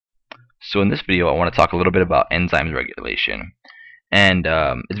So in this video, I want to talk a little bit about enzymes regulation. And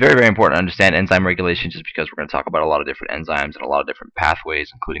it's very, very important to understand enzyme regulation just because we're going to talk about a lot of different enzymes and a lot of different pathways,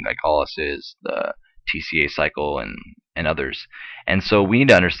 including glycolysis, the TCA cycle, and others. And so we need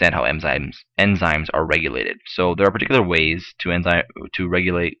to understand how enzymes are regulated. So there are particular ways to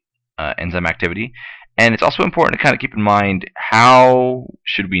regulate enzyme activity. And it's also important to kind of keep in mind, how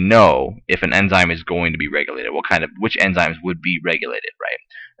should we know if an enzyme is going to be regulated? Which enzymes would be regulated, right?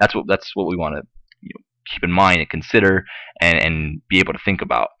 That's what we want to keep in mind and consider and be able to think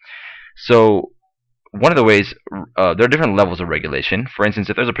about. So one of the ways, there are different levels of regulation. For instance,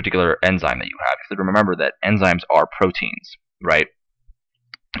 if there's a particular enzyme that you have to remember that enzymes are proteins, right?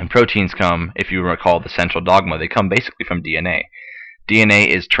 And proteins come, if you recall the central dogma, they come basically from DNA. DNA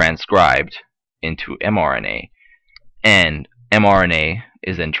is transcribed into mRNA, and mRNA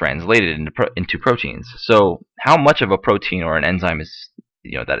is then translated into proteins. So how much of a protein or an enzyme is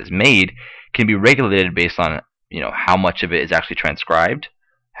that is made can be regulated based on how much of it is actually transcribed,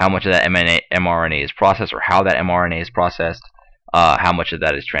 how much of that mRNA is processed, or how that mRNA is processed, how much of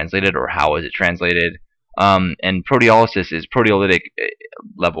that is translated, or how is it translated. And proteolysis is proteolytic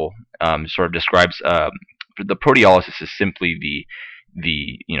level, sort of describes the proteolysis is simply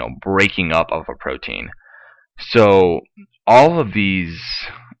the breaking up of a protein. So all of these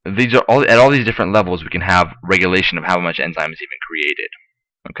are at all these different levels we can have regulation of how much enzyme is even created.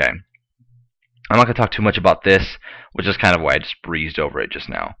 Okay, I'm not going to talk too much about this, which is kind of why I just breezed over it just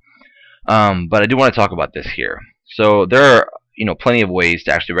now. But I do want to talk about this here. So there are plenty of ways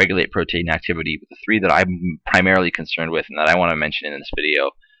to actually regulate protein activity, but the three that I'm primarily concerned with and that I want to mention in this video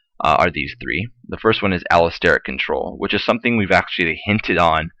are these three. The first one is allosteric control, which is something we've actually hinted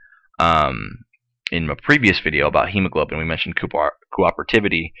on in a previous video about hemoglobin. We mentioned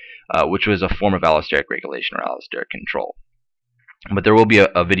cooperativity, which was a form of allosteric regulation or allosteric control. But there will be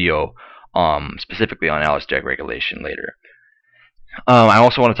a video specifically on allosteric regulation later. I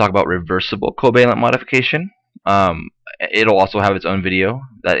also want to talk about reversible covalent modification. It'll also have its own video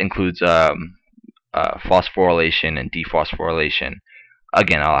that includes phosphorylation and dephosphorylation.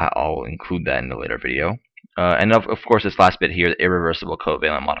 Again, I'll include that in a later video. And of course, this last bit here, the irreversible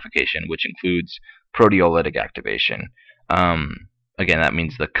covalent modification, which includes proteolytic activation. Again, that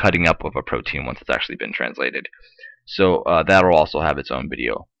means the cutting up of a protein once it's actually been translated. So that'll also have its own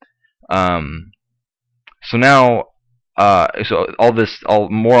video. So now,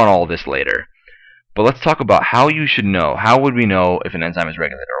 more on all this later. But let's talk about how you should know. How would we know if an enzyme is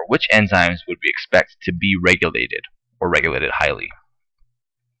regulated, or which enzymes would we expect to be regulated or regulated highly?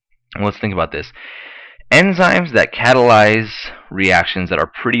 And let's think about this. Enzymes that catalyze reactions that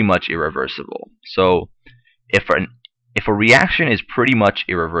are pretty much irreversible. So if a reaction is pretty much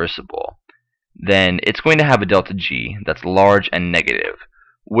irreversible, then it's going to have a delta G that's large and negative,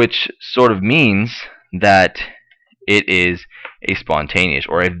 which sort of means that it is a spontaneous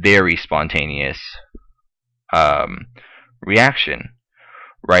or a very spontaneous reaction,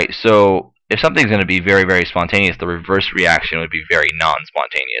 right? So if something's going to be very, very spontaneous, the reverse reaction would be very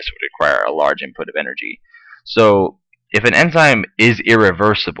non-spontaneous, would require a large input of energy. So if an enzyme is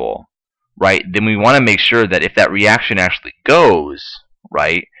irreversible, right, then we want to make sure that if that reaction actually goes,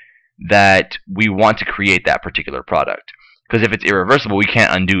 right, that we want to create that particular product. Because if it's irreversible, we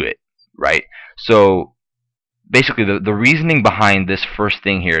can't undo it, right? So basically, the reasoning behind this first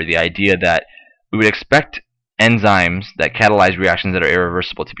thing here, the idea that we would expect enzymes that catalyze reactions that are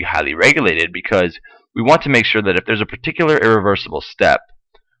irreversible to be highly regulated, because we want to make sure that if there's a particular irreversible step,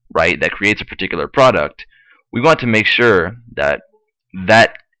 right, that creates a particular product, we want to make sure that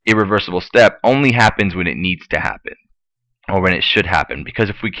that irreversible step only happens when it needs to happen, or when it should happen. Because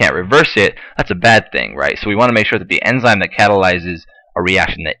if we can't reverse it, that's a bad thing, right? So we want to make sure that the enzyme that catalyzes a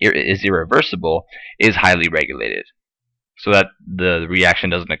reaction that is irreversible is highly regulated, so that the reaction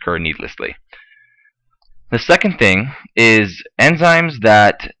doesn't occur needlessly. The second thing is enzymes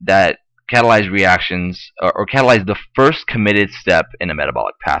that catalyze reactions or catalyze the first committed step in a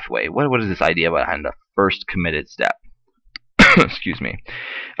metabolic pathway. What is this idea behind the first committed step? Excuse me.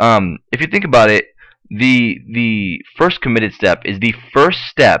 If you think about it, the first committed step is the first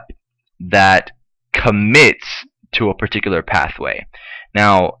step that commits to a particular pathway.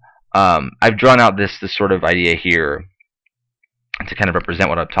 Now, I've drawn out this sort of idea here to kind of represent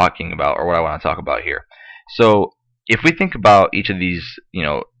what I'm talking about, or what I want to talk about here. So if we think about each of these,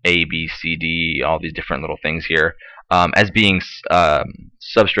 A, B, C, D, all these different little things here, as being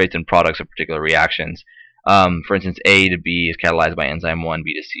substrates and products of particular reactions. For instance, A to B is catalyzed by enzyme 1,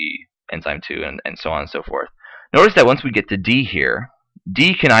 B to C, enzyme 2, and so on and so forth. Notice that once we get to D here,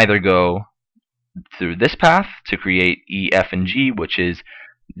 D can either go through this path to create E, F, and G, which is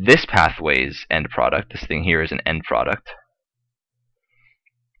this pathway's end product. This thing here is an end product.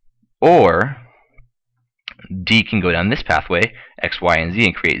 Or D can go down this pathway, X, Y, and Z,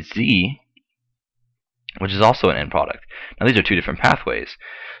 and create Z, which is also an end product. Now these are two different pathways.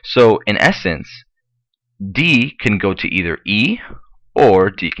 So in essence, D can go to either E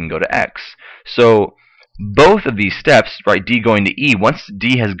or D can go to X. So both of these steps, right, D going to E, once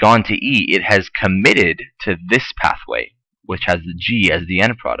D has gone to E, it has committed to this pathway, which has the G as the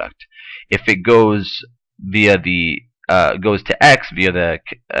end product. If it goes via the goes to X via the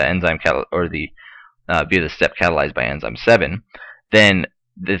enzyme or the via the step catalyzed by enzyme 7, then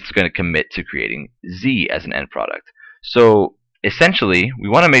it's going to commit to creating Z as an end product. So essentially, we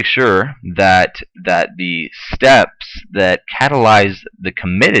want to make sure that the steps that catalyze the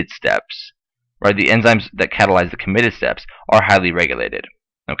committed steps, right, the enzymes that catalyze the committed steps, are highly regulated.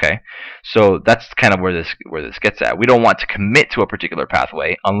 Okay, so that's kind of where this gets at. We don't want to commit to a particular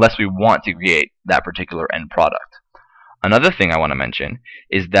pathway unless we want to create that particular end product. Another thing I want to mention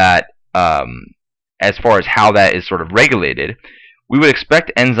is that as far as how that is sort of regulated, we would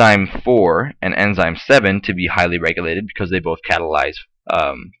expect enzyme 4 and enzyme 7 to be highly regulated because they both catalyze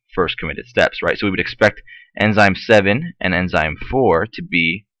first committed steps, right? So we would expect enzyme 7 and enzyme 4 to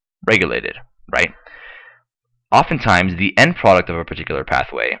be regulated, right? Oftentimes, the end product of a particular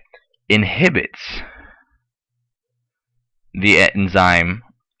pathway inhibits the enzyme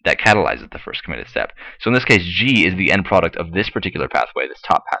that catalyzes the first committed step. So in this case, G is the end product of this particular pathway, this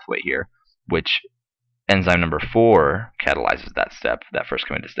top pathway here, which enzyme number 4 catalyzes that step, that first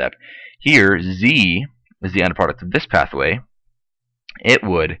committed step. Here, Z is the end product of this pathway. It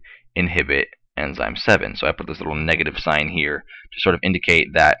would inhibit enzyme 7. So I put this little negative sign here to sort of indicate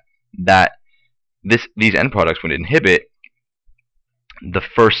that these end products would inhibit the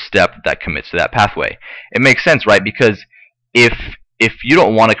first step that commits to that pathway. It makes sense, right? Because if you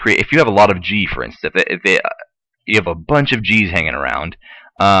don't want to create, if you have a lot of G, for instance, you have a bunch of G's hanging around,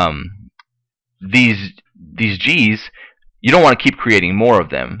 these G's, you don't want to keep creating more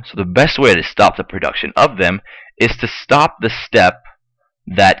of them. So the best way to stop the production of them is to stop the step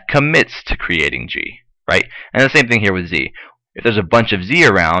that commits to creating G, right? And the same thing here with Z. If there's a bunch of Z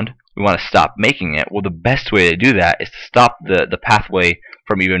around, we want to stop making it. Well, the best way to do that is to stop the pathway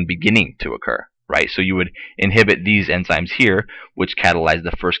from even beginning to occur, right? So you would inhibit these enzymes here, which catalyze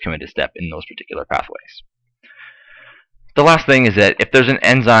the first committed step in those particular pathways. The last thing is that if there's an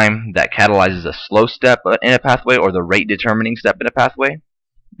enzyme that catalyzes a slow step in a pathway or the rate determining step in a pathway,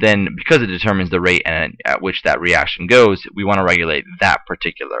 then because it determines the rate at which that reaction goes, we want to regulate that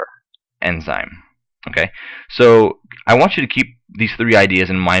particular enzyme. Okay, so I want you to keep these three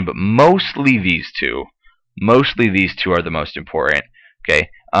ideas in mind, but mostly these two are the most important. Okay,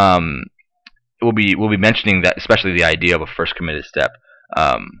 we'll be mentioning that, especially the idea of a first committed step,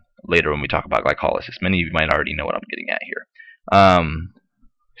 later when we talk about glycolysis. Many of you might already know what I'm getting at here.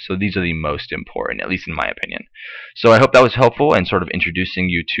 So these are the most important, at least in my opinion. So I hope that was helpful in sort of introducing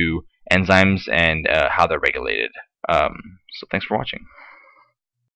you to enzymes and how they're regulated. So thanks for watching.